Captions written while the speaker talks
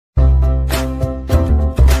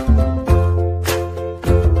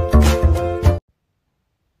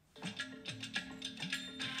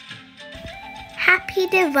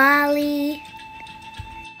Diwali!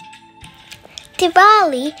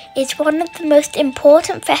 Diwali is one of the most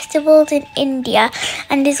important festivals in India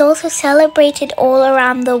and is also celebrated all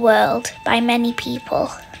around the world by many people.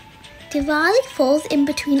 Diwali falls in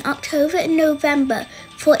between October and November,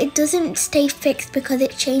 for it doesn't stay fixed because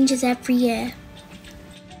it changes every year.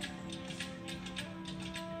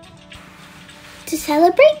 To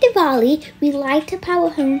celebrate Diwali, we light up our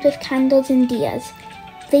homes with candles and diyas.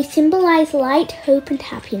 They symbolize light, hope and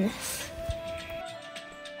happiness.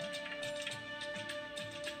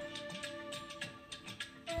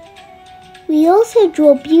 We also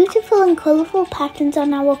draw beautiful and colourful patterns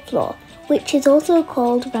on our floor, which is also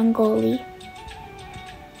called Rangoli.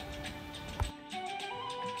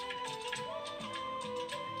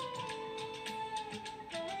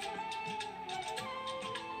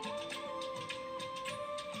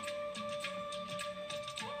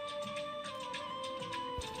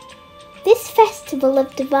 This festival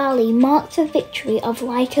of Diwali marks the victory of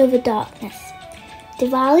light over darkness.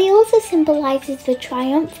 Diwali also symbolises the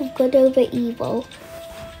triumph of good over evil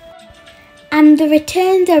and the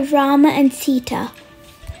returns of Rama and Sita.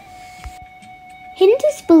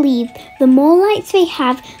 Hindus believe the more lights they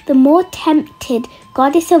have, the more tempted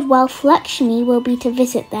goddess of wealth Lakshmi will be to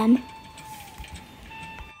visit them.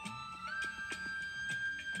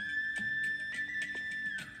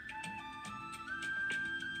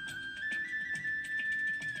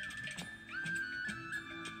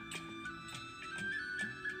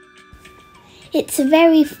 It's a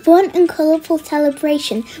very fun and colourful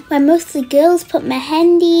celebration where mostly girls put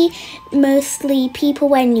mehendi, mostly people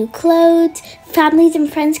wear new clothes, families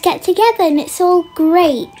and friends get together and it's all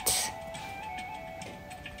great.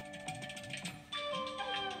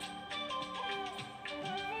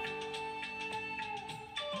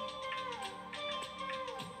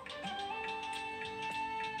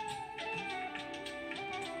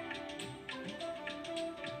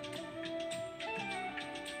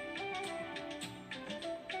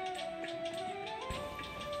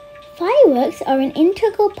 Fireworks are an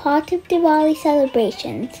integral part of Diwali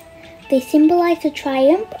celebrations. They symbolise the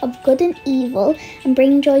triumph of good and evil and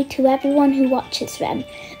bring joy to everyone who watches them,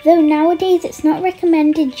 though nowadays it's not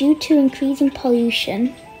recommended due to increasing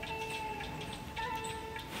pollution.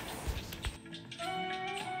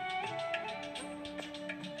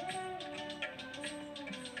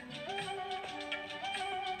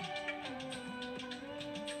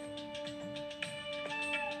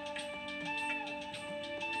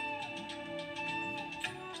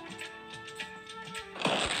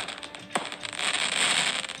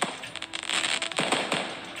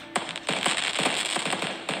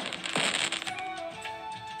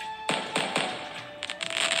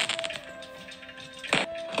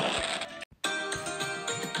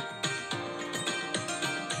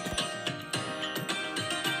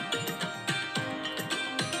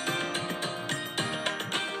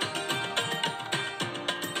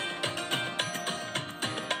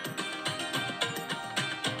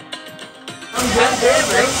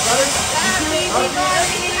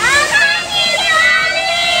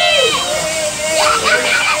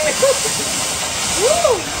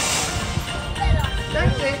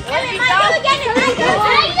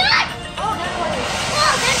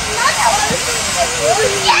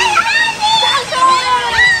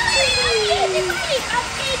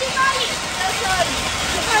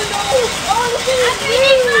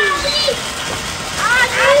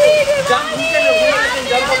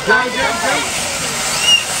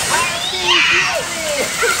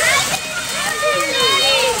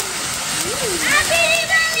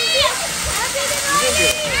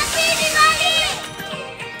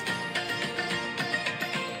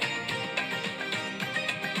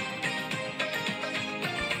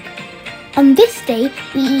 On this day,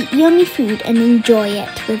 we eat yummy food and enjoy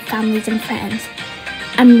it with families and friends.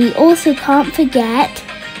 And we also can't forget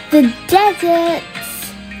the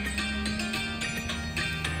desserts!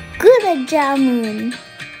 Gulab jamun!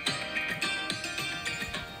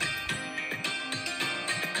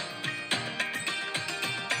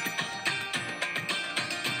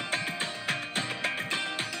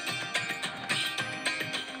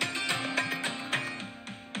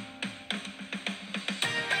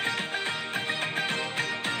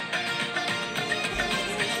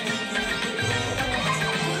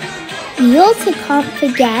 We also can't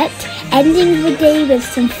forget ending the day with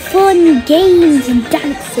some fun games and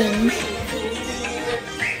dancing.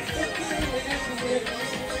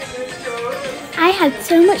 I had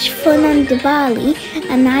so much fun on Diwali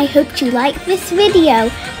and I hope you like this video.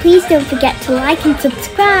 Please don't forget to like and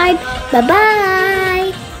subscribe. Bye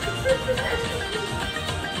bye!